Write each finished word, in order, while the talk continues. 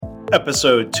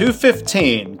Episode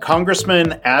 215,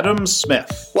 Congressman Adam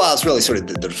Smith. Well, it's really sort of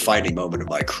the defining moment of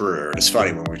my career. And it's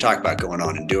funny, when we talk about going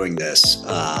on and doing this,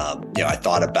 I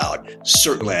thought about,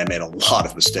 certainly I made a lot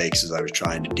of mistakes as I was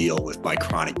trying to deal with my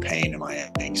chronic pain and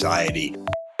my anxiety.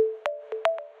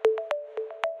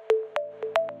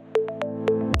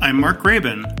 I'm Mark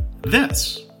Graban.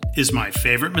 This is My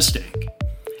Favorite Mistake.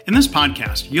 In this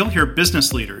podcast, you'll hear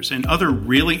business leaders and other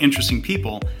really interesting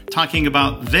people talking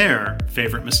about their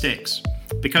favorite mistakes.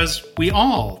 Because we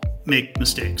all make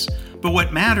mistakes, but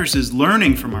what matters is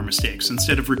learning from our mistakes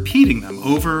instead of repeating them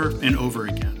over and over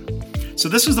again. So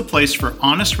this is the place for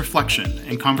honest reflection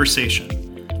and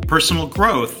conversation, personal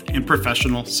growth, and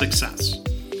professional success.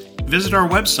 Visit our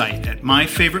website at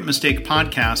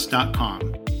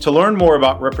myfavoritemistakepodcast.com. To learn more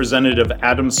about Representative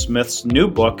Adam Smith's new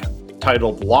book,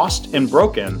 titled Lost and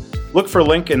Broken, look for a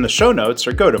link in the show notes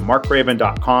or go to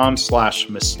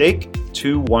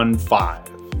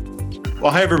markgraban.com/mistake215.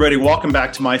 Well, hi, everybody. Welcome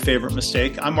back to My Favorite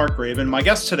Mistake. I'm Mark Graban. My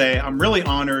guest today, I'm really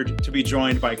honored to be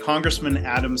joined by Congressman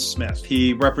Adam Smith.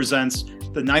 He represents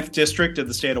the 9th District of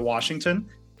the state of Washington.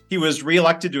 He was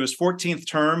reelected to his 14th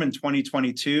term in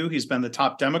 2022. He's been the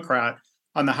top Democrat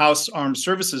on the House Armed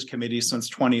Services Committee since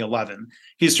 2011.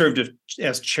 He served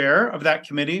as chair of that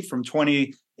committee from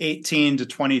 2018 to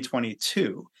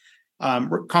 2022.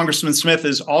 Congressman Smith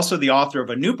is also the author of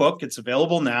a new book. It's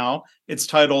available now. It's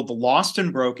titled Lost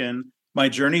and Broken: My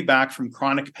Journey Back from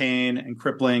Chronic Pain and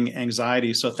Crippling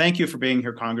Anxiety. So thank you for being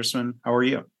here, Congressman. How are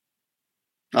you?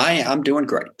 I'm doing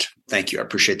great. Thank you. I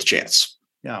appreciate the chance.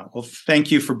 Yeah, well, thank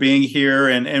you for being here.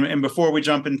 And before we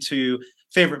jump into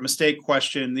favorite mistake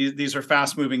question, these are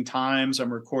fast-moving times.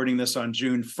 I'm recording this on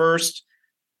June 1st.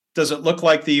 Does it look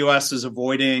like the U.S. is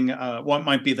avoiding what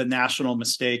might be the national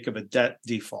mistake of a debt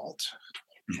default?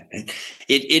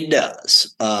 It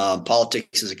does.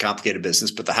 Politics is a complicated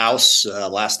business, but the House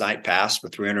last night passed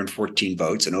with 314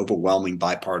 votes, an overwhelming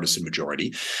bipartisan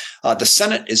majority. The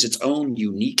Senate is its own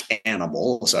unique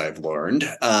animal, as I've learned,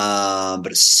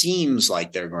 but it seems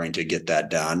like they're going to get that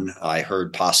done. I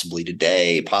heard possibly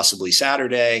today, possibly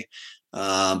Saturday.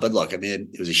 But look, I mean,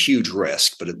 it was a huge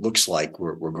risk, but it looks like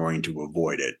we're going to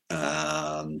avoid it.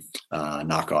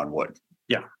 Knock on wood.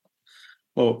 Yeah.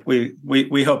 Well,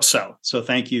 we hope so. So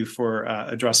thank you for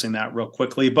addressing that real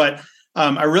quickly. But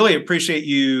I really appreciate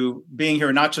you being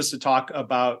here, not just to talk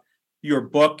about your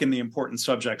book and the important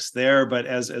subjects there, but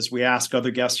as we ask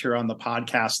other guests here on the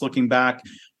podcast, looking back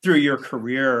through your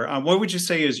career, what would you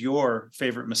say is your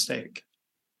favorite mistake?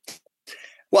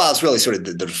 Well, it's really sort of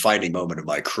the defining moment of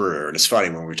my career. And it's funny,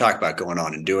 when we talk about going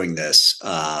on and doing this,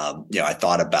 I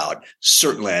thought about,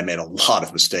 certainly I made a lot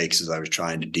of mistakes as I was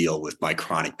trying to deal with my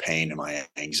chronic pain and my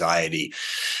anxiety,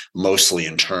 mostly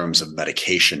in terms of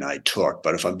medication I took.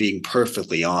 But if I'm being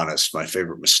perfectly honest, my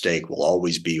favorite mistake will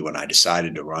always be when I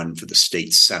decided to run for the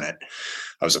state Senate.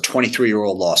 I was a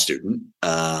 23-year-old law student,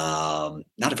 not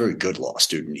a very good law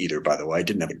student either, by the way. I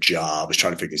didn't have a job. I was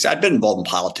trying to figure this out. I'd been involved in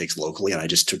politics locally, and I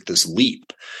just took this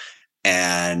leap.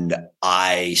 And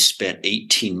I spent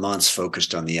 18 months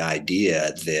focused on the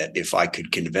idea that if I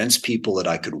could convince people that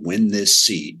I could win this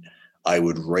seat, I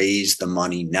would raise the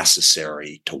money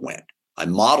necessary to win. I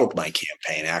modeled my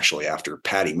campaign actually after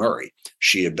Patty Murray.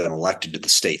 She had been elected to the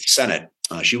state Senate.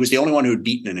 She was the only one who had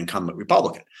beaten an incumbent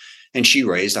Republican. And she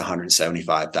raised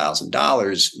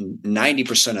 $175,000.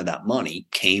 90% of that money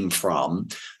came from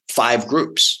 5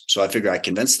 groups. So I figured I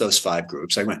convinced those 5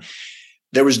 groups.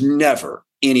 There was never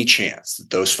any chance that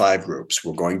those 5 groups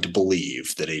were going to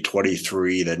believe that a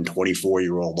 23, then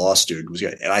 24-year-old law student was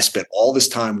good. And I spent all this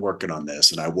time working on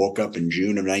this. And I woke up in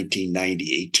June of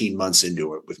 1990, 18 months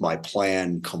into it, with my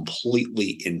plan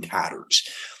completely in tatters.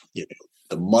 The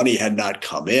money had not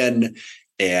come in,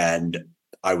 and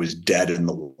I was dead in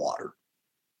the water.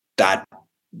 That,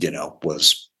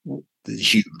 was a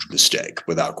huge mistake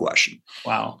without question.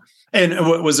 Wow. And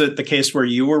was it the case where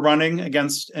you were running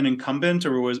against an incumbent,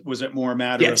 or was it more a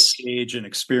matter of age and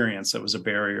experience that was a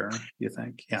barrier, you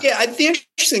think? Yeah. The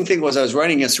interesting thing was I was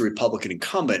running against a Republican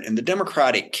incumbent, and the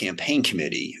Democratic Campaign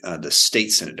Committee, the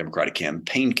state Senate Democratic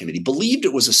Campaign Committee, believed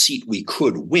it was a seat we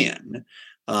could win.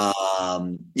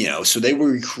 So they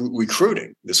were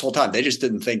recruiting this whole time. They just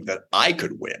didn't think that I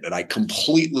could win. And I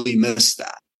completely missed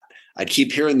that. I'd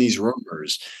keep hearing these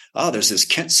rumors. Oh, there's this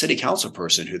Kent city council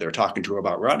person who they're talking to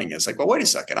about running. It's like, well, wait a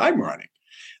second, I'm running.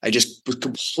 I just was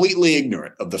completely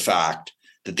ignorant of the fact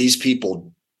that these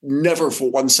people never for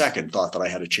one second thought that I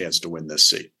had a chance to win this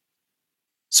seat.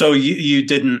 So you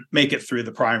didn't make it through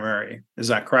the primary. Is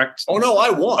that correct? Oh, no, I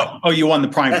won. Oh, you won the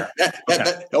primary.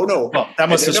 Oh, no. Well, that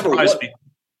must have surprised me.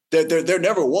 There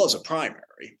never was a primary.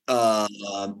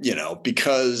 story,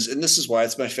 because, and this is why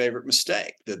it's my favorite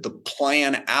mistake, that the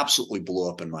plan absolutely blew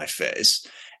up in my face.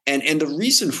 And the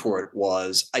reason for it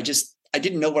was I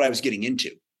didn't know what I was getting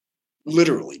into.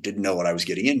 Literally didn't know what I was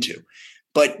getting into.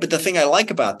 But the thing I like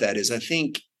about that is I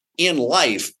think in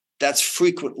life, that's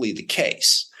frequently the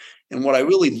case. And what I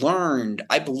really learned,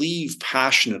 I believe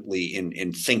passionately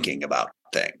in thinking about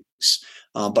things.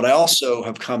 But I also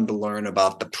have come to learn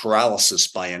about the paralysis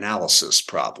by analysis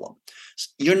problem.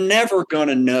 You're never going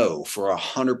to know for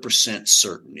 100%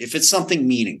 certain if it's something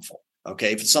meaningful.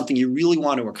 Okay. If it's something you really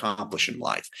want to accomplish in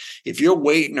life, if you're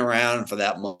waiting around for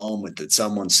that moment that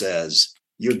someone says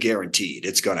you're guaranteed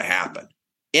it's going to happen,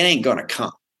 it ain't going to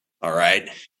come. All right.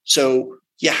 So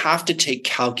you have to take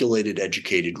calculated,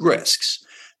 educated risks.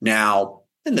 Now,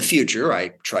 in the future,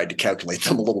 I tried to calculate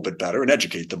them a little bit better and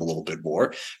educate them a little bit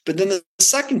more. But then the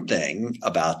second thing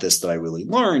about this that I really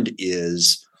learned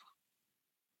is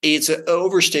it's an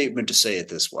overstatement to say it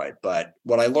this way. But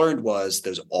what I learned was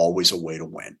there's always a way to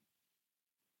win.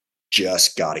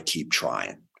 Just got to keep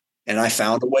trying. And I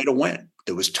found a way to win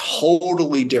that was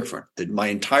totally different than my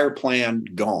entire plan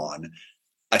gone.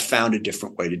 I found a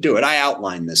different way to do it. I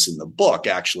outlined this in the book,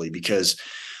 actually, because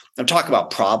I'm talking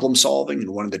about problem solving.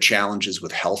 And one of the challenges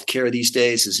with healthcare these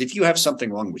days is if you have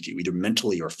something wrong with you, either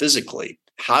mentally or physically,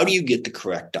 how do you get the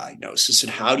correct diagnosis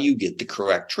and how do you get the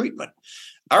correct treatment?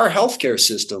 Our healthcare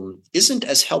system isn't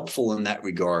as helpful in that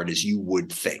regard as you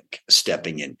would think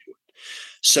stepping into it.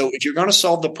 So if you're going to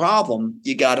solve the problem,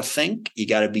 you got to think, you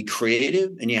got to be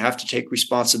creative, and you have to take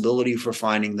responsibility for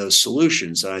finding those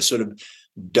solutions. And I sort of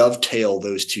dovetail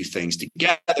those two things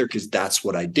together because that's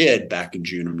what I did back in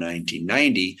June of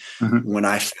 1990 when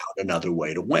I found another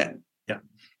way to win. Yeah.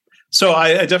 So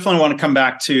I definitely want to come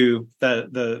back to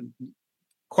the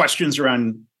questions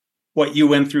around what you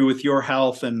went through with your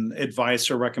health and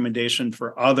advice or recommendation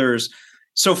for others.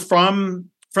 So from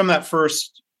that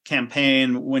first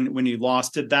campaign when you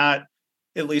lost, did that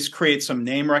at least create some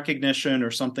name recognition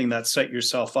or something that set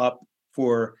yourself up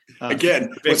for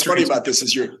again? What's funny about this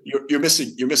is you're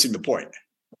missing the point.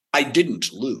 I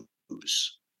didn't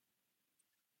lose.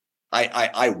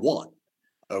 I won.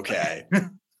 Okay.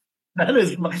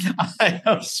 I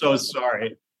am so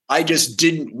sorry. I just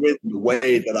didn't win the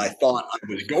way that I thought I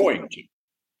was going to.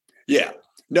 Yeah.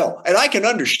 No. And I can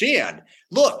understand.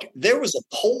 Look, there was a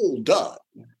poll done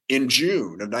in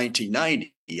June of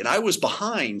 1990, and I was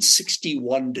behind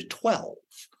 61-12.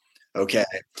 Okay.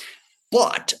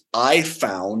 But I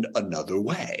found another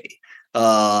way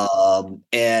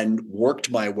and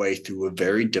worked my way through a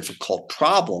very difficult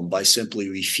problem by simply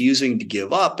refusing to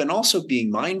give up and also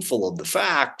being mindful of the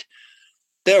fact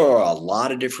there are a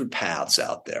lot of different paths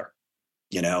out there.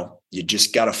 You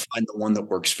just got to find the one that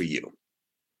works for you.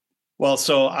 Well,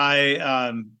 so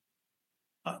I'll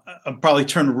probably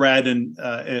turn red and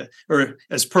or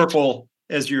as purple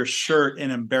as your shirt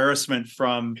in embarrassment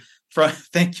from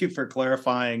thank you for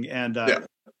clarifying and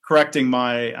correcting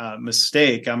my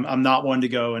mistake. I'm not one to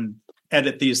go and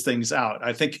edit these things out.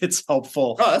 I think it's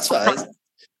helpful. Oh, that's fine.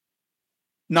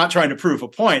 Not trying to prove a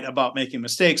point about making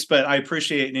mistakes, but I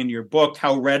appreciate in your book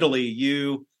how readily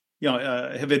you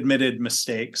have admitted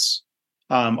mistakes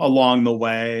along the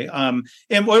way.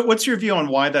 And what's your view on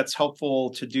why that's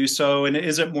helpful to do so? And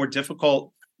is it more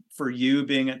difficult for you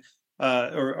being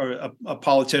a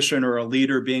politician or a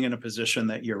leader being in a position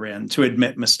that you're in to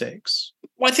admit mistakes?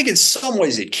 Well, I think in some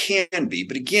ways it can be,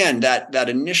 but again, that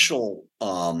initial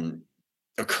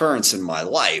occurrence in my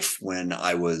life when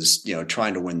I was,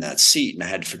 trying to win that seat and I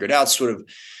had to figure it out,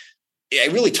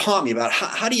 it really taught me about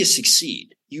how do you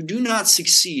succeed? You do not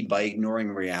succeed by ignoring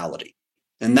reality.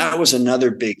 And that was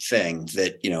another big thing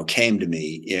that, came to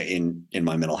me in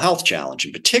my mental health challenge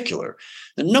in particular.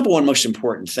 The number one most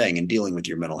important thing in dealing with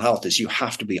your mental health is you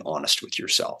have to be honest with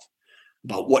yourself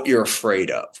about what you're afraid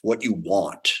of, what you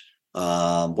want,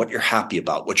 what you're happy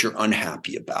about, what you're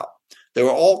unhappy about. There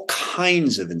are all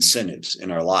kinds of incentives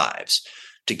in our lives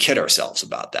to kid ourselves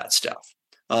about that stuff.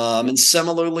 And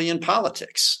similarly in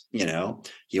politics, you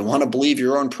want to believe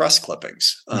your own press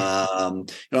clippings. You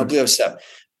want to believe stuff.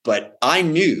 But I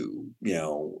knew,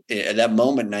 at that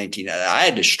moment, 19, I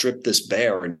had to strip this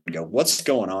bare and go, what's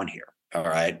going on here? All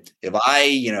right. If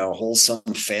I, hold some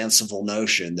fanciful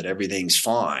notion that everything's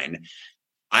fine,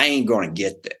 I ain't going to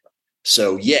get there.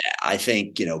 So, yeah, I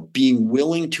think, being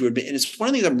willing to admit, and it's one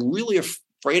of the things I'm really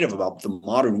afraid of about the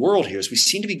modern world here is we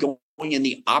seem to be going in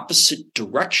the opposite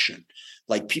direction.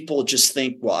 Like people just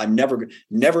think, well, I'm never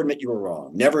admit you were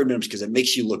wrong, never admit because it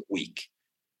makes you look weak.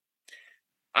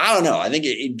 I don't know. I think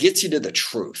it gets you to the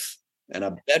truth. And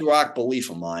a bedrock belief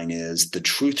of mine is the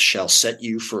truth shall set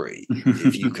you free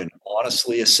if you can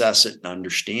honestly assess it and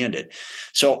understand it.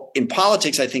 So in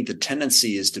politics, I think the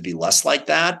tendency is to be less like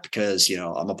that because,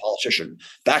 I'm a politician.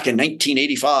 Back in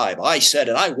 1985, I said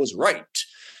it, I was right.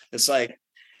 It's like,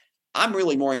 I'm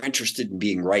really more interested in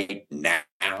being right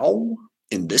now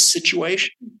in this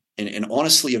situation and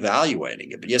honestly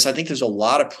evaluating it. But yes, I think there's a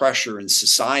lot of pressure in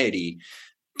society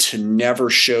to never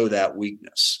show that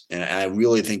weakness. And I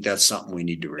really think that's something we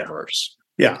need to reverse.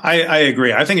 Yeah, I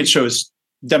agree. I think it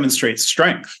demonstrates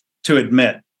strength to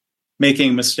admit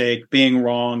making a mistake, being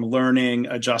wrong, learning,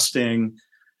 adjusting,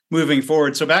 moving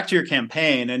forward. So back to your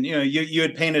campaign, and you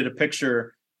had painted a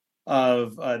picture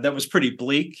of that was pretty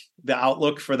bleak, the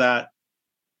outlook for that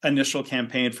initial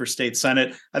campaign for state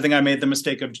Senate. I think I made the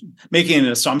mistake of making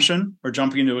an assumption or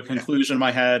jumping to a conclusion in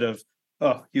my head of,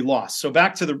 oh, you lost. So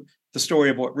back to the story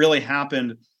of what really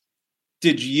happened.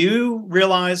 Did you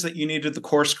realize that you needed the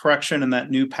course correction and that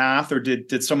new path, or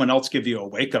did someone else give you a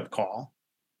wake-up call?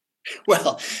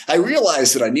 Well, I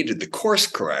realized that I needed the course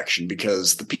correction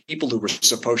because the people who were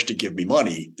supposed to give me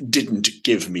money didn't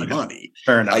give me money.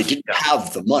 Fair enough. I didn't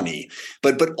have the money,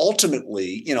 but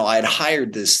ultimately, I had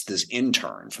hired this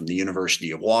intern from the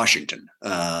University of Washington,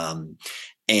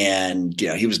 and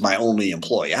he was my only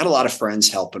employee. I had a lot of friends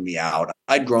helping me out.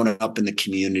 I'd grown up in the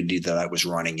community that I was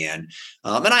running in,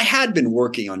 and I had been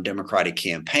working on Democratic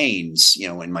campaigns,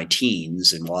 in my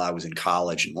teens and while I was in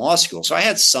college and law school. So I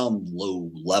had some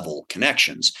low-level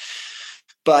connections.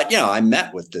 But, I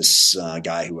met with this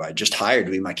guy who I just hired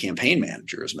to be my campaign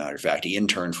manager. As a matter of fact, he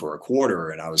interned for a quarter,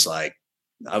 and I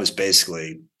was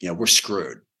basically, we're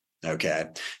screwed. Okay.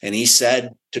 And he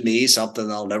said to me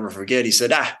something I'll never forget. He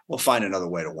said, we'll find another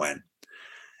way to win.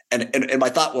 And my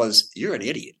thought was, you're an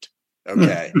idiot.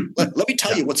 Okay. Let me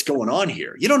tell you what's going on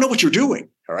here. You don't know what you're doing.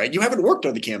 All right. You haven't worked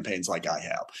on the campaigns like I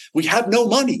have. We have no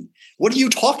money. What are you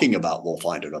talking about? We'll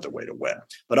find another way to win.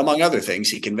 But among other things,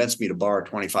 he convinced me to borrow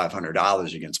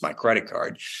 $2,500 against my credit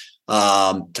card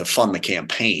to fund the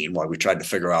campaign while we tried to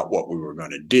figure out what we were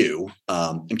going to do.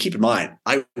 And keep in mind,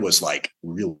 I was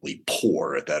really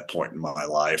poor at that point in my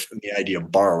life. And the idea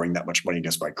of borrowing that much money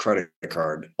against my credit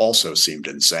card also seemed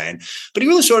insane. But he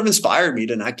really sort of inspired me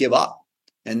to not give up.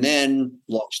 And then,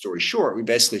 long story short, we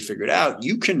basically figured out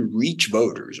you can reach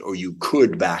voters, or you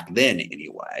could back then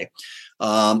anyway,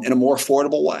 in a more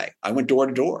affordable way. I went door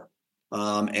to door.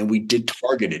 And we did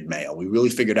targeted mail. We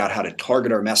really figured out how to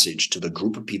target our message to the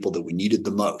group of people that we needed the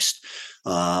most.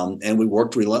 And we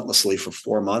worked relentlessly for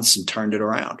 4 months and turned it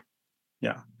around.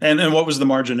 Yeah. And what was the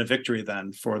margin of victory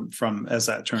then from as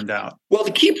that turned out? Well,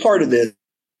 the key part of this,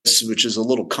 which is a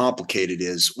little complicated,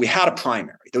 is we had a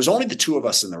primary. There was only the two of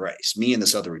us in the race, me and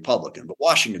this other Republican, but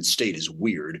Washington State is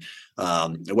weird.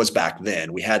 It was back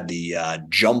then. We had the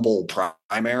jumble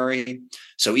primary.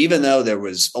 So even though there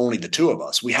was only the two of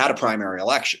us, we had a primary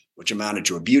election, which amounted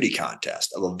to a beauty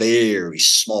contest of a very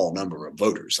small number of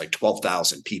voters, like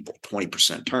 12,000 people,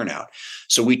 20% turnout.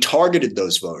 So we targeted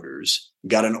those voters,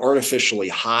 got an artificially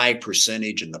high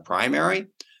percentage in the primary,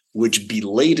 which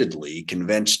belatedly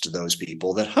convinced those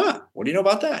people that, what do you know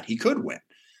about that? He could win.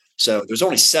 So there's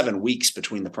only 7 weeks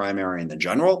between the primary and the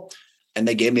general, and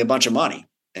they gave me a bunch of money,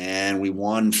 and we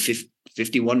won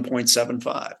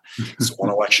 51.75. It's one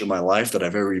election of my life that I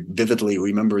very vividly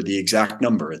remember the exact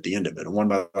number at the end of it. I won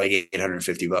by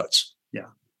 850 votes. Yeah.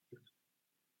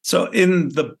 So in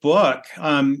the book,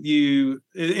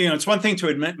 it's one thing to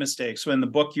admit mistakes. So in the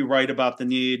book, you write about the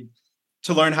need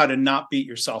to learn how to not beat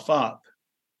yourself up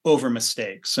over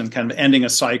mistakes and kind of ending a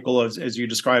cycle, as you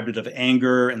described it, of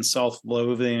anger and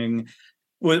self-loathing.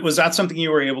 Was that something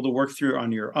you were able to work through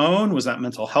on your own? Was that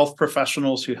mental health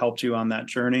professionals who helped you on that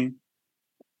journey?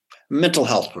 Mental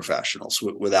health professionals,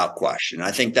 without question.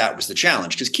 I think that was the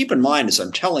challenge, because keep in mind, as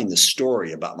I'm telling the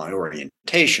story about my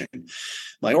orientation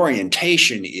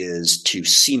is to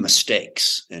see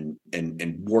mistakes and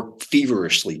work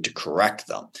feverishly to correct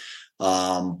them.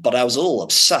 But I was a little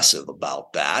obsessive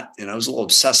about that. And I was a little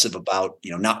obsessive about,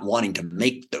 not wanting to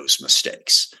make those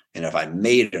mistakes. And if I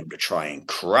made them, to try and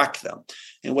correct them.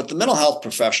 And what the mental health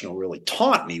professional really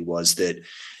taught me was that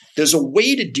there's a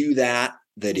way to do that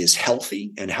is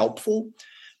healthy and helpful.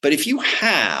 But if you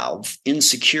have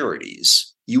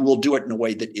insecurities, you will do it in a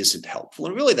way that isn't helpful.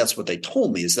 And really, that's what they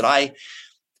told me, is that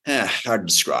hard to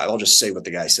describe. I'll just say what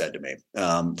the guy said to me,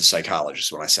 the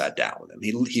psychologist, when I sat down with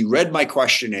him. He read my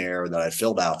questionnaire that I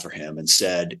filled out for him and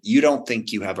said, "You don't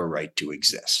think you have a right to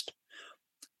exist."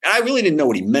 And I really didn't know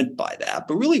what he meant by that.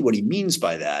 But really what he means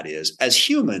by that is, as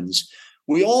humans,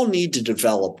 we all need to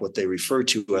develop what they refer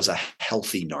to as a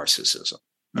healthy narcissism.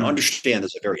 Now, understand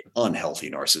there's a very unhealthy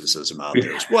narcissism out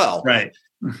there as well. Right.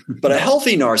 But a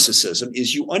healthy narcissism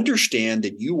is you understand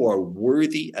that you are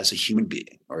worthy as a human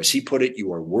being, or as he put it,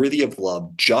 you are worthy of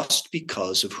love just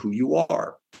because of who you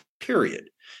are, period.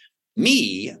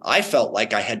 Me, I felt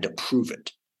like I had to prove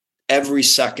it every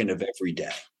second of every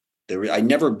day. I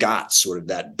never got sort of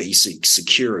that basic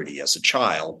security as a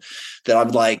child that I'm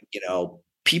like,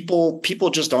 people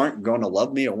just aren't going to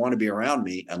love me or want to be around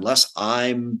me unless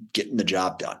I'm getting the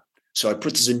job done. So I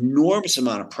put this enormous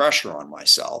amount of pressure on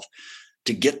myself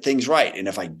to get things right. And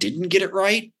if I didn't get it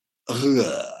right,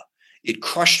 it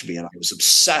crushed me. And I was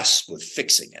obsessed with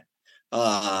fixing it.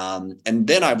 And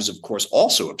then I was, of course,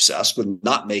 also obsessed with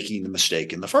not making the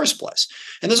mistake in the first place.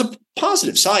 And there's a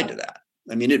positive side to that.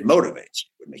 I mean, it motivates you.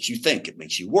 It makes you think. It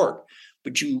makes you work.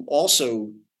 But you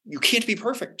can't be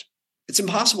perfect. It's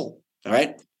impossible. All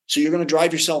right. So you're going to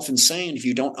drive yourself insane if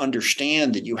you don't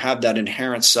understand that you have that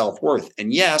inherent self-worth.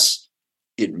 And yes,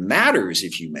 it matters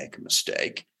if you make a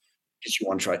mistake because you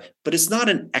want to try, but it's not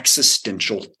an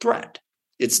existential threat.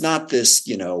 It's not this,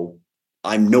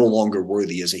 I'm no longer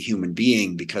worthy as a human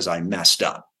being because I messed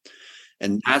up.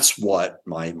 And that's what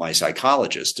my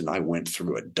psychologist, and I went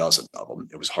through a dozen of them.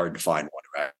 It was hard to find one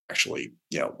who actually,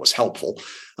 was helpful.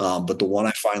 But the one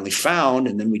I finally found,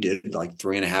 and then we did like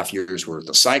 3.5 years worth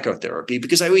of psychotherapy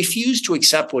because I refused to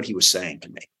accept what he was saying to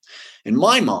me. In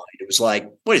my mind, it was like,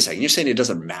 wait a second, you're saying it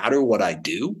doesn't matter what I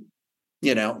do?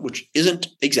 Which isn't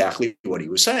exactly what he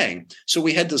was saying. So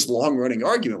we had this long running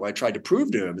argument where I tried to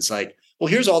prove to him, it's like, well,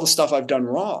 here's all the stuff I've done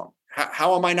wrong.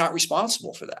 How am I not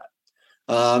responsible for that?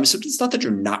 So it's not that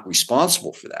you're not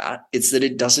responsible for that. It's that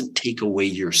it doesn't take away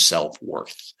your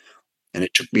self-worth. And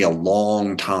it took me a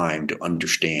long time to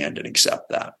understand and accept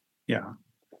that. Yeah.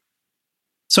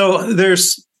 So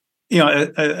there's,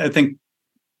 I think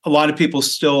a lot of people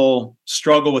still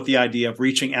struggle with the idea of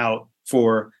reaching out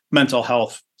for mental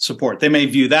health support. They may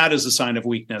view that as a sign of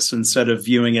weakness instead of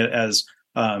viewing it as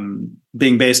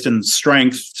being based in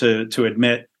strength to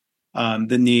admit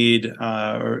the need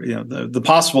or the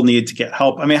possible need to get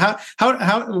help. I mean,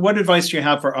 how what advice do you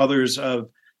have for others of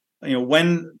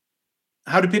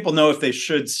how do people know if they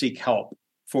should seek help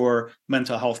for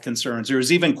mental health concerns, or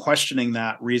is even questioning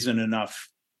that reason enough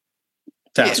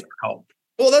to ask for help?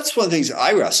 Well, that's one of the things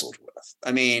I wrestled with.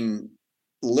 I mean,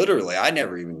 literally, I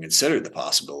never even considered the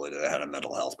possibility that I had a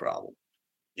mental health problem.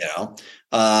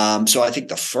 So I think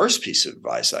the first piece of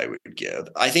advice I would give,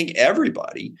 I think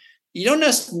everybody, you don't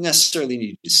necessarily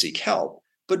need to seek help,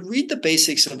 but read the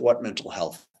basics of what mental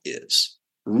health is.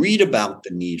 Read about the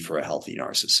need for a healthy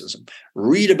narcissism.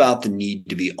 Read about the need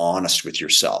to be honest with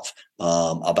yourself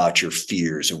about your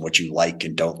fears and what you like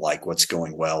and don't like, what's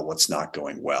going well, what's not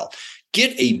going well.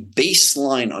 Get a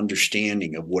baseline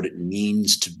understanding of what it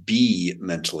means to be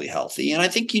mentally healthy. And I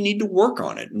think you need to work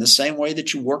on it in the same way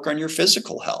that you work on your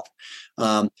physical health.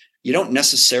 You don't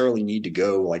necessarily need to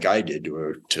go like I did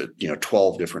to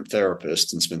 12 different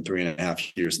therapists and spend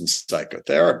 3.5 years in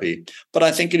psychotherapy. But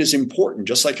I think it is important,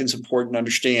 just like it's important to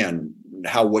understand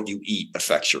how what you eat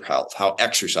affects your health, how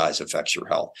exercise affects your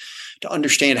health, to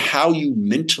understand how you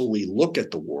mentally look at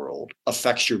the world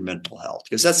affects your mental health,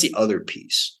 because that's the other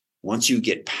piece. Once you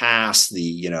get past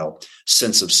the,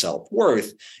 sense of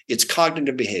self-worth, it's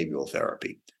cognitive behavioral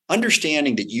therapy.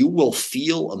 Understanding that you will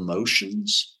feel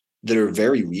emotions that are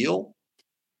very real,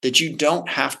 that you don't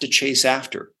have to chase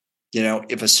after.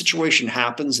 If a situation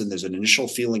happens and there's an initial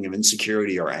feeling of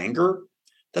insecurity or anger,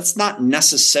 that's not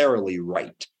necessarily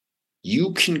right.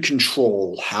 You can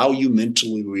control how you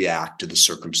mentally react to the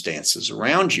circumstances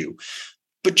around you,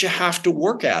 but you have to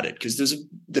work at it because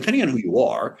depending on who you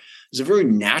are, there's a very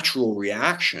natural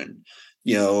reaction,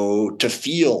 to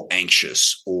feel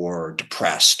anxious or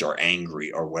depressed or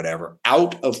angry or whatever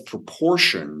out of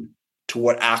proportion to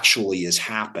what actually is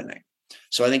happening.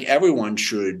 So I think everyone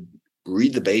should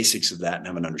read the basics of that and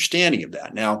have an understanding of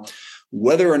that. Now,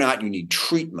 whether or not you need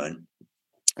treatment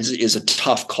is a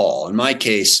tough call. In my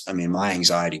case, my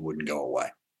anxiety wouldn't go away.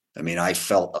 I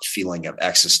felt a feeling of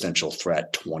existential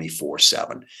threat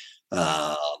 24/7.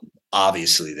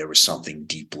 Obviously, there was something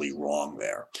deeply wrong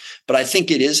there. But I think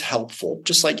it is helpful.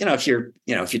 Just like, if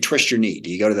you twist your knee, do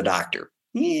you go to the doctor?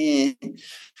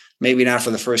 Maybe not for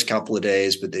the first couple of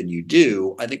days, but then you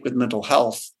do. I think with mental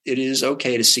health, it is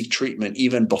okay to seek treatment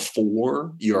even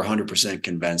before you're 100%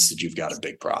 convinced that you've got a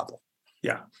big problem.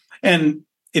 Yeah. And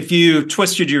if you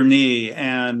twisted your knee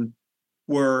and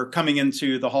were coming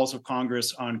into the halls of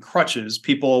Congress on crutches,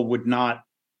 people would not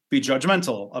be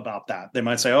judgmental about that. They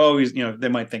might say, oh, they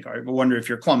might think, I wonder if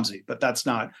you're clumsy, but that's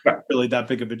not really that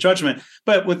big of a judgment.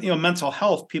 But with, mental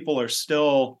health, people are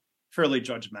still fairly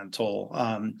judgmental.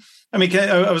 I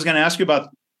was going to ask you about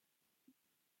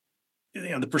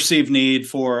the perceived need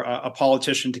for a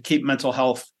politician to keep mental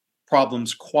health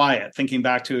problems quiet. Thinking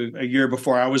back to a year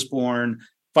before I was born,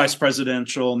 vice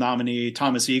presidential nominee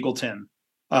Thomas Eagleton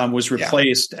was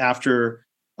replaced after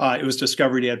it was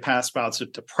discovered he had past bouts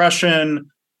of depression.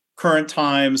 Current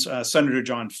times, Senator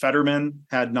John Fetterman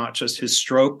had not just his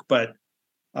stroke, but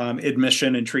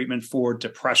admission and treatment for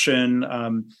depression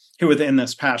here within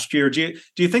this past year. Do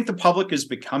you think the public is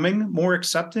becoming more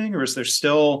accepting, or is there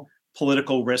still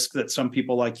political risk that some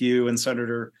people like you and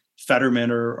Senator Fetterman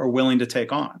are willing to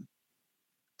take on?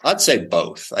 I'd say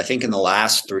both. I think in the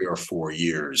last 3 or 4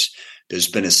 years, there's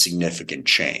been a significant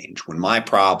change. When my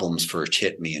problems first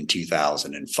hit me in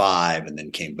 2005 and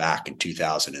then came back in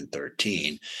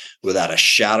 2013, without a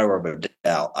shadow of a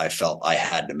doubt, I felt I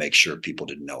had to make sure people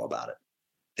didn't know about it,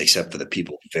 except for the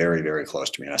people very, very close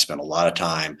to me. And I spent a lot of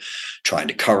time trying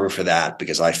to cover for that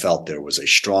because I felt there was a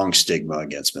strong stigma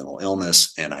against mental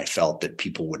illness. And I felt that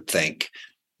people would think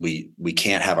we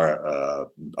can't have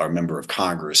our member of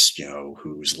Congress,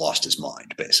 who's lost his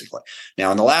mind, basically. Now,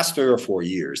 in the last 3 or 4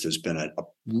 years, there's been a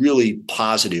really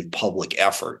positive public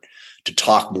effort to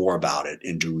talk more about it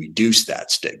and to reduce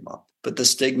that stigma. But the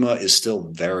stigma is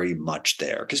still very much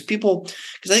there because I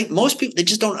think most people, they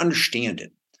just don't understand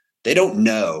it. They don't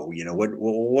know,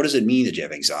 what does it mean that you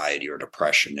have anxiety or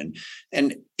depression?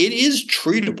 And it is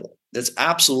treatable. That's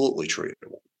absolutely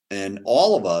treatable. And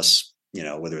all of us,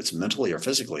 whether it's mentally or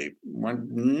physically,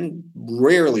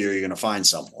 rarely are you going to find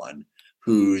someone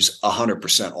who's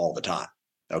 100% all the time.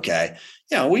 Okay.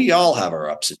 We all have our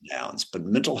ups and downs, but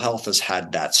mental health has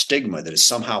had that stigma that is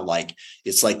somehow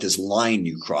it's like this line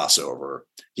you cross over.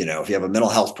 If you have a mental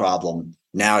health problem,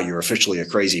 now you're officially a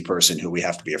crazy person who we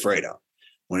have to be afraid of.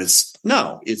 When it's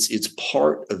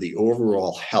part of the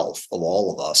overall health of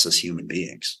all of us as human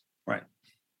beings. Right.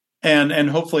 And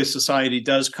hopefully society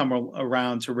does come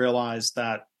around to realize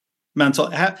that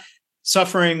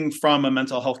suffering from a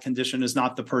mental health condition is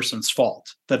not the person's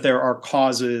fault, that there are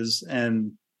causes,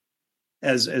 and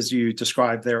as you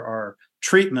described, there are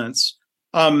treatments.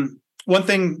 One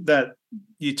thing that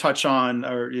you touch on,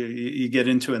 or you get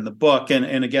into in the book,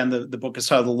 and again, the book is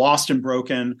titled Lost and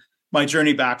Broken: My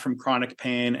Journey Back from Chronic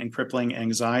Pain and Crippling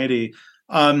Anxiety.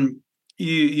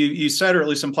 You said, or at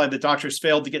least implied, that doctors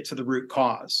failed to get to the root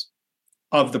cause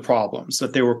of the problems,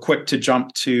 that they were quick to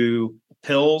jump to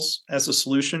pills as a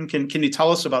solution. Can you tell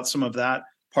us about some of that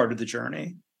part of the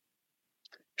journey?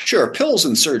 Sure. Pills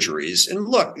and surgeries. And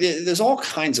look, there's all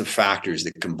kinds of factors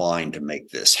that combine to make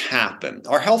this happen.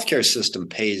 Our healthcare system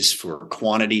pays for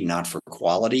quantity, not for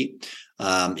quality.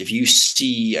 If you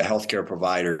see a healthcare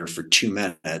provider for 2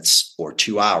 minutes or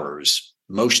 2 hours,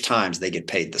 most times they get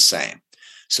paid the same.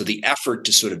 So the effort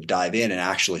to sort of dive in and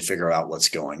actually figure out what's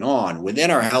going on within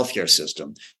our healthcare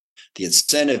system, the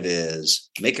incentive is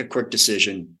make a quick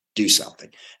decision, do something.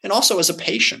 And also as a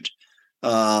patient,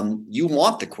 you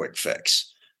want the quick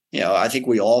fix. I think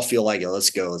we all feel like, let's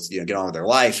get on with our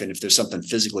life. And if there's something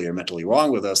physically or mentally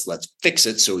wrong with us, let's fix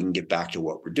it so we can get back to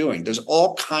what we're doing. There's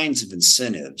all kinds of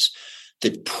incentives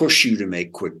that push you to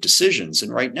make quick decisions.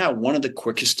 And right now, one of the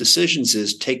quickest decisions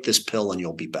is take this pill and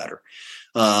you'll be better.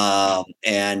 Of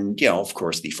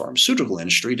course, the pharmaceutical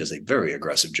industry does a very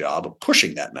aggressive job of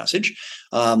pushing that message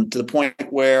to the point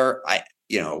where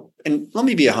and let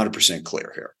me be 100%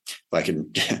 clear here. If I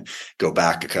can go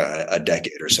back a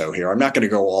decade or so here, I'm not going to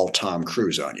go all Tom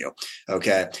Cruise on you.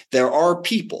 Okay. There are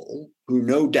people who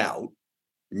no doubt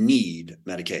need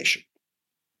medication.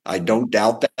 I don't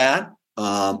doubt that.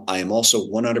 I am also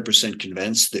 100%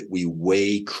 convinced that we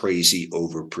way crazy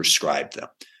overprescribe them.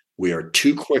 We are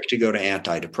too quick to go to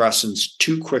antidepressants,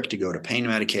 too quick to go to pain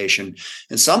medication.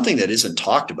 And something that isn't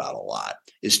talked about a lot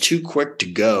is too quick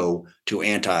to go to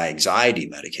anti-anxiety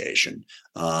medication.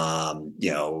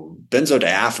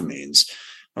 Benzodiazepines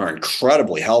are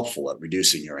incredibly helpful at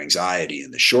reducing your anxiety in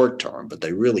the short term, but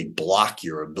they really block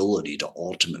your ability to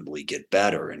ultimately get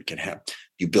better and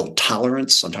you build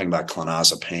tolerance. I'm talking about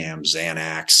clonazepam,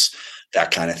 Xanax,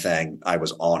 that kind of thing. I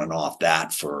was on and off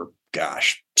that for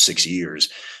 6 years.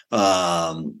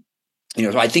 I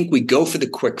think we go for the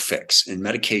quick fix, and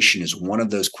medication is one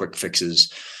of those quick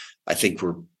fixes. I think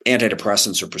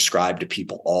antidepressants are prescribed to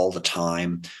people all the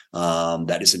time.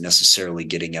 That isn't necessarily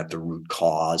getting at the root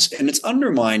cause, and it's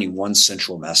undermining one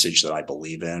central message that I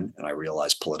believe in. And I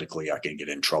realize politically I can get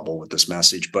in trouble with this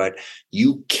message, but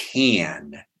you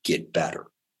can get better.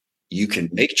 You can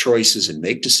make choices and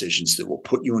make decisions that will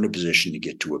put you in a position to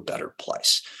get to a better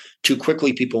place. Too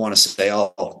quickly, people want to say,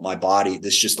 "Oh, my body,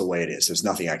 this is just the way it is. There's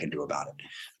nothing I can do about it."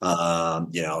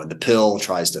 And the pill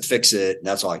tries to fix it. And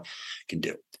that's all I can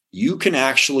do. You can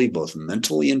actually both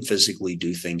mentally and physically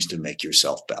do things to make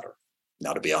yourself better.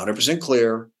 Now, to be 100%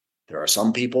 clear, there are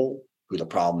some people who the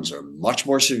problems are much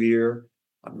more severe.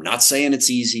 I'm not saying it's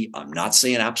easy. I'm not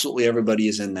saying absolutely everybody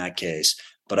is in that case,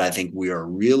 but I think we are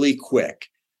really quick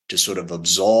to sort of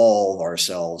absolve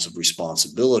ourselves of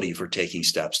responsibility for taking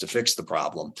steps to fix the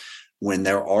problem when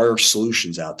there are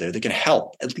solutions out there that can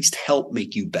help, at least help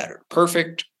make you better.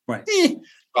 Perfect? Right.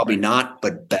 Probably not,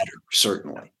 but better,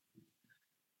 certainly.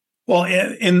 Well,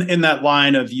 in that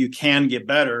line of you can get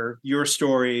better, your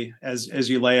story, as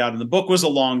you lay out in the book, was a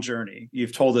long journey.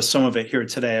 You've told us some of it here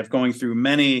today of going through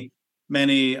many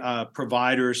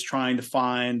providers trying to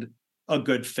find a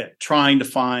good fit, trying to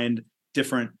find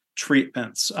different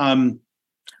treatments.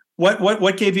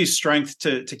 What gave you strength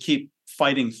to keep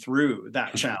fighting through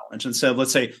that challenge? And so,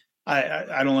 let's say,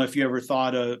 I don't know if you ever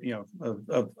thought of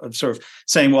sort of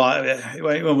saying,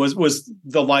 well, was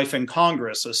the life in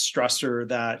Congress a stressor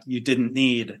that you didn't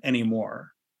need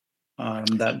anymore?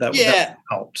 That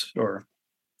helped, or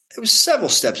it was several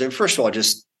steps. And first of all,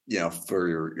 just for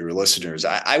your listeners,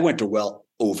 I went to well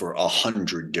over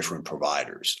 100 different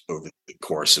providers over the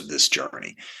course of this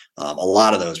journey. A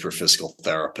lot of those were physical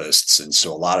therapists. And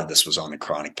so a lot of this was on the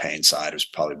chronic pain side. It was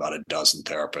probably about a dozen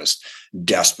therapists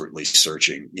desperately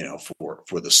searching,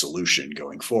 for the solution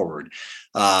going forward.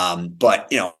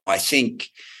 But I think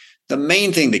the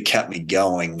main thing that kept me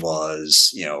going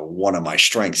was, one of my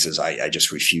strengths is I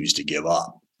just refused to give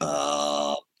up.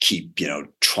 Keep,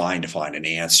 trying to find an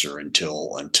answer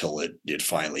until it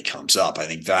finally comes up. I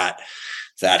think that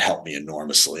helped me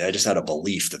enormously. I just had a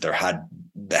belief that there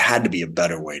had to be a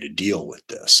better way to deal with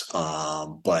this.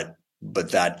 But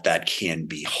that can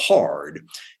be hard.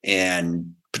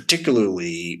 And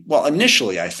particularly,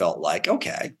 initially I felt like,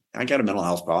 okay, I got a mental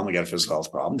health problem. I got a physical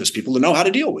health problem. There's people that know how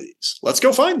to deal with these. Let's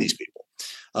go find these people.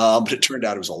 But it turned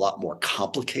out it was a lot more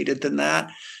complicated than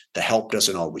that. The help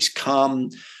doesn't always come.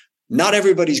 Not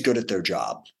everybody's good at their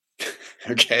job.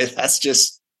 Okay. That's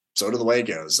just sort of the way it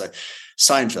goes.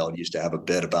 Seinfeld used to have a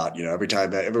bit about, every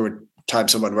time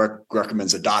someone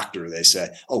recommends a doctor, they say,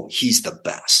 oh, he's the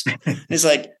best. It's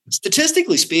like,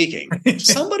 statistically speaking,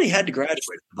 somebody had to graduate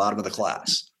at the bottom of the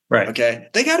class. Right. Okay.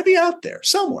 They got to be out there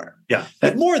somewhere. Yeah.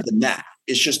 But more than that,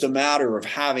 it's just a matter of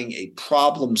having a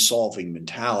problem-solving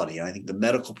mentality. And I think the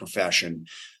medical profession,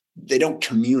 they don't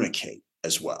communicate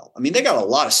as well. I mean, they got a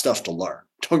lot of stuff to learn.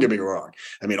 Don't get me wrong.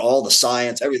 I mean, all the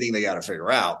science, everything they got to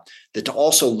figure out, that to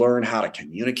also learn how to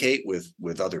communicate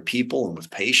with other people and with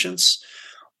patients,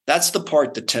 that's the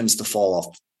part that tends to fall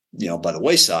off, by the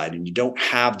wayside. And you don't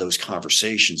have those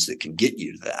conversations that can get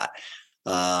you to that.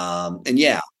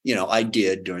 I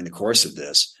did during the course of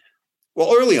this.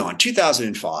 Well, early on,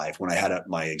 2005, when I had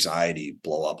my anxiety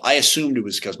blow up, I assumed it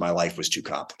was because my life was too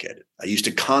complicated. I used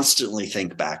to constantly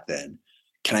think back then,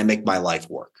 can I make my life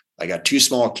work? I got 2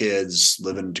 small kids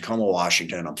living in Tacoma,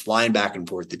 Washington. I'm flying back and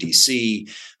forth to DC.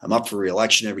 I'm up for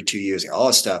re-election every 2 years, all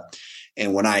this stuff.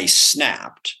 And when I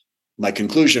snapped, my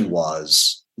conclusion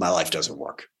was my life doesn't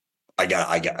work.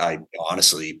 I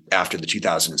honestly, after the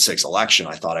 2006 election,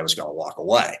 I thought I was going to walk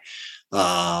away.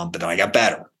 But then I got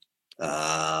better.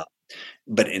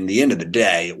 But in the end of the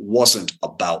day, it wasn't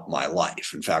about my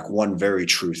life. In fact, one very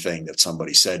true thing that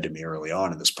somebody said to me early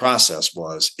on in this process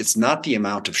was, it's not the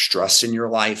amount of stress in your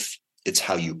life, it's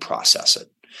how you process it.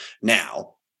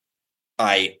 Now,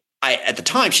 I at the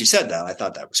time she said that, I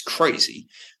thought that was crazy.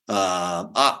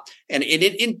 And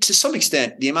to some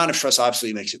extent, the amount of stress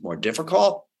obviously makes it more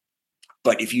difficult.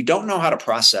 But if you don't know how to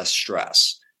process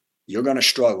stress, you're going to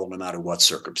struggle no matter what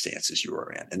circumstances you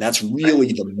are in. And that's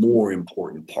really the more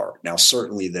important part. Now,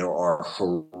 certainly there are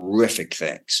horrific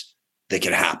things that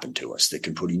can happen to us that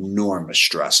can put enormous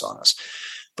stress on us.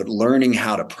 But learning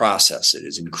how to process it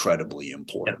is incredibly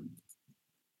important. Yeah.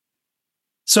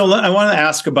 So I want to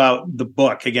ask about the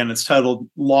book. Again, it's titled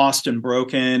Lost and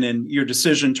Broken, and your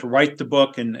decision to write the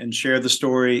book and share the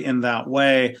story in that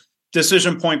way.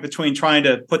 Decision point between trying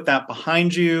to put that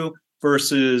behind you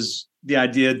versus the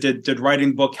idea, did writing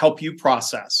the book help you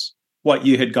process what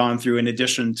you had gone through in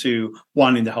addition to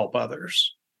wanting to help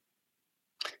others?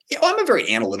 I'm a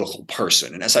very analytical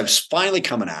person. And as I was finally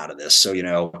coming out of this, so,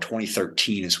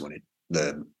 2013 is when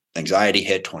the anxiety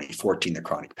hit, 2014, the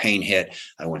chronic pain hit.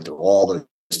 I went through all those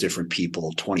different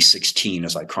people. 2016,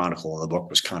 as I chronicle in the book,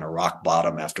 was kind of rock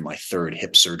bottom after my 3rd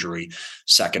hip surgery,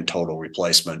 2nd total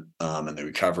replacement, and the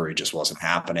recovery just wasn't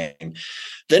happening.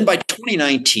 Then by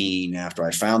 2019, after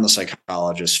I found the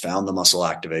psychologist, found the muscle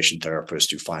activation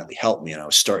therapist who finally helped me, and I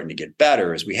was starting to get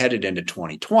better, as we headed into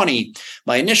 2020,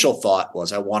 my initial thought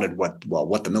was I wanted what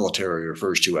the military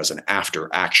refers to as an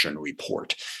after-action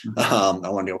report. I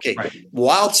wanted to,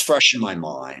 while it's fresh in my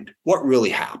mind, what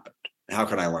really happened? How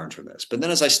can I learn from this? But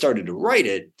then as I started to write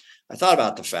it, I thought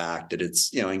about the fact that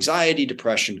it's, anxiety,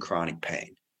 depression, chronic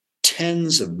pain.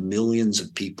 Tens of millions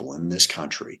of people in this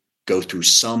country go through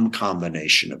some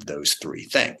combination of those three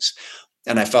things.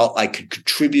 And I felt I could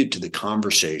contribute to the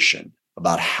conversation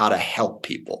about how to help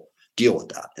people deal with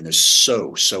that. And there's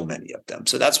so many of them.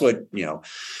 So that's what,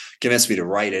 convinced me to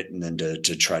write it and then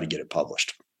to try to get it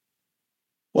published.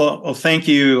 Well, thank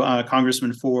you,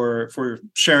 Congressman, for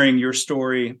sharing your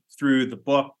story through the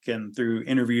book and through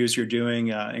interviews you're doing,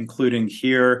 including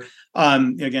here.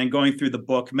 Again, going through the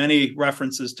book, many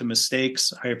references to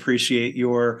mistakes. I appreciate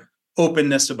your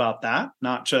openness about that,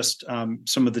 not just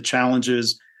some of the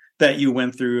challenges that you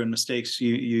went through and mistakes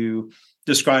you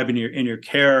describe in your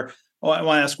care. Well, I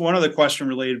want to ask one other question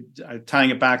related,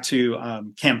 tying it back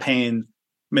to campaign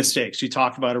mistakes. You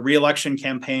talked about a re-election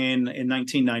campaign in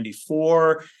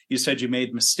 1994. You said you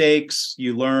made mistakes,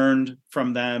 you learned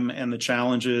from them and the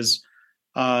challenges.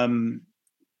 What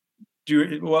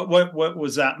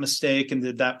was that mistake, and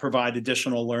did that provide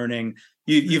additional learning?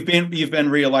 You've been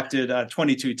re-elected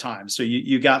 22 times, so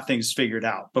you got things figured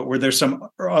out. But were there some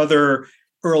other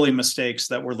early mistakes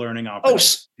that were learning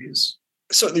opportunities?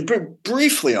 Certainly,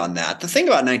 briefly on that. The thing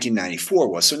about 1994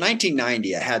 was, so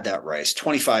 1990, I had that race,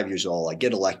 25 years old. I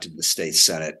get elected to the state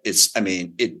Senate.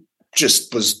 It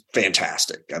just was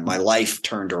fantastic. My life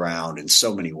turned around in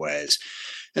so many ways.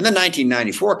 And then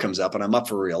 1994 comes up and I'm up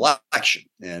for re-election.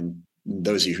 And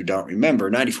those of you who don't remember,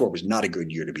 94 was not a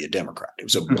good year to be a Democrat. It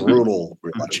was a brutal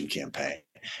re-election campaign.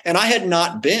 And I had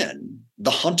not been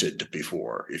the hunted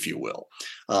before, if you will.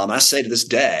 I say to this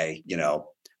day,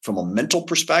 from a mental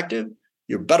perspective,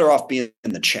 you're better off being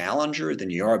the challenger than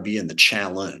you are being the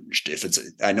challenged.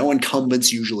 I know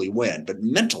incumbents usually win, but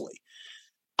mentally,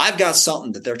 I've got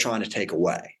something that they're trying to take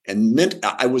away. And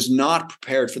I was not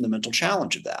prepared for the mental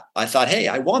challenge of that. I thought, hey,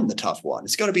 I won the tough one.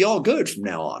 It's going to be all good from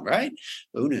now on, right?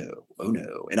 Oh no.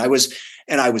 And I was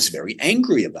very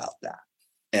angry about that.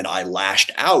 And I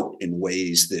lashed out in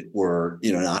ways that were,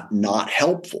 not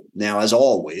helpful. Now, as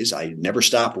always, I never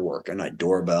stopped working. I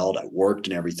doorbelled, I worked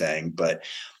and everything, but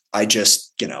I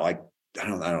just, I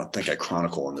don't think I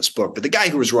chronicle in this book, but the guy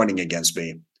who was running against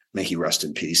me, may he rest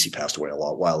in peace. He passed away a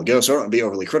while ago, so I don't want to be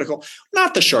overly critical.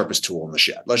 Not the sharpest tool in the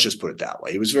shed. Let's just put it that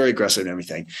way. He was very aggressive and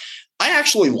everything. I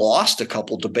actually lost a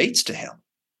couple debates to him.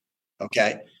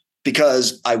 Okay.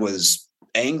 Because I was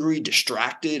angry,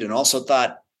 distracted, and also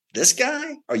thought, this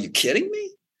guy, are you kidding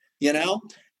me?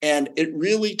 And it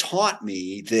really taught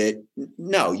me that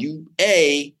no,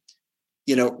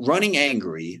 running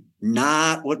angry,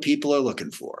 not what people are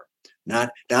looking for, not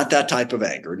that type of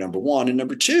anger, number one. And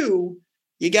number two,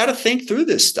 you got to think through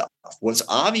this stuff. What's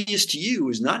obvious to you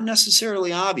is not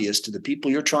necessarily obvious to the people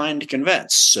you're trying to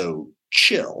convince. So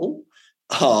chill.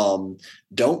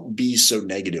 Don't be so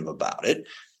negative about it.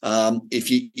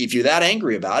 If you're that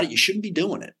angry about it, you shouldn't be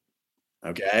doing it.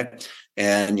 Okay.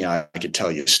 And I could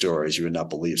tell you stories. You would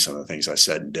not believe some of the things I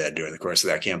said and did during the course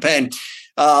of that campaign.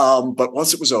 But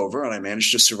once it was over and I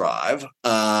managed to survive,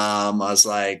 I was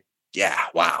like, yeah,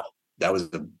 wow, that was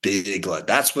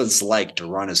that's what it's like to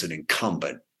run as an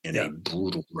incumbent in a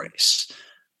brutal race.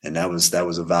 And that was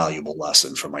a valuable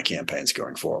lesson for my campaigns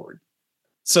going forward.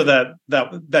 So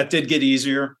that did get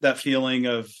easier, that feeling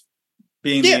of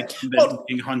being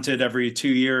being hunted every 2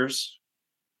 years.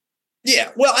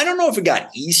 Yeah, well, I don't know if it got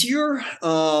easier.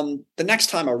 The next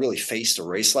time I really faced a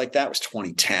race like that was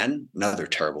 2010, another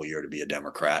terrible year to be a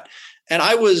Democrat. And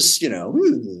I was,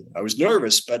 I was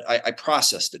nervous, but I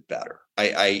processed it better.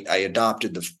 I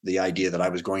adopted the idea that I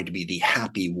was going to be the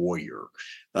happy warrior.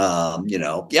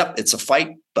 It's a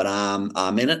fight, but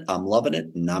I'm in it. I'm loving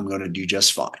it, and I'm going to do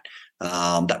just fine.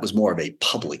 That was more of a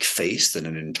public face than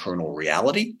an internal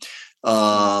reality.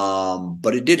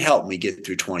 But it did help me get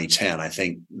through 2010, I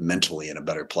think, mentally in a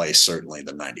better place, certainly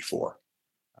than 94.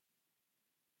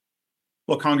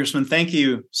 Well, Congressman, thank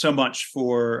you so much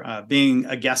for being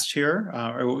a guest here.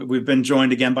 We've been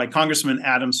joined again by Congressman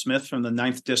Adam Smith from the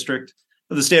 9th District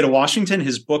of the state of Washington.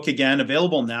 His book, again,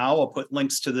 available now. I'll put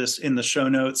links to this in the show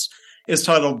notes, is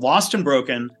titled Lost and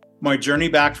Broken: My Journey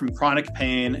Back from Chronic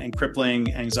Pain and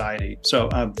Crippling Anxiety. So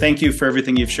thank you for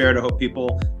everything you've shared. I hope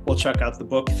people will check out the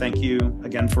book. Thank you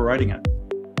again for writing it.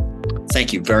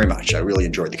 Thank you very much. I really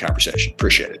enjoyed the conversation.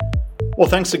 Appreciate it. Well,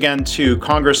 thanks again to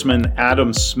Congressman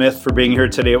Adam Smith for being here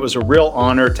today. It was a real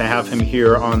honor to have him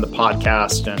here on the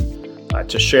podcast and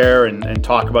to share and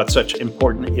talk about such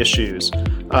important issues.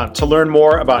 To learn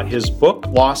more about his book,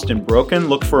 Lost and Broken,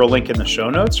 look for a link in the show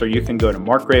notes, or you can go to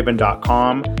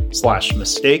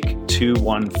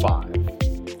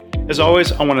markgraven.com/mistake215. As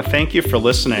always, I want to thank you for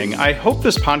listening. I hope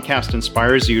this podcast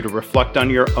inspires you to reflect on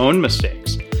your own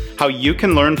mistakes. how you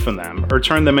can learn from them or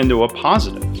turn them into a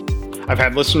positive. I've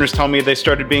had listeners tell me they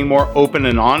started being more open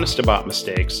and honest about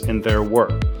mistakes in their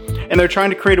work. And they're trying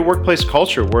to create a workplace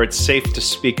culture where it's safe to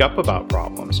speak up about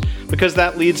problems, because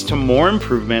that leads to more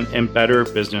improvement and better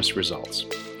business results.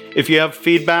 If you have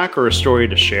feedback or a story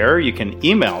to share, you can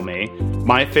email me,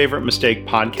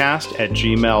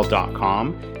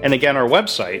 myfavoritemistakepodcast@gmail.com. And again, our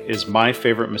website is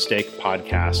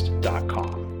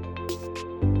myfavoritemistakepodcast.com.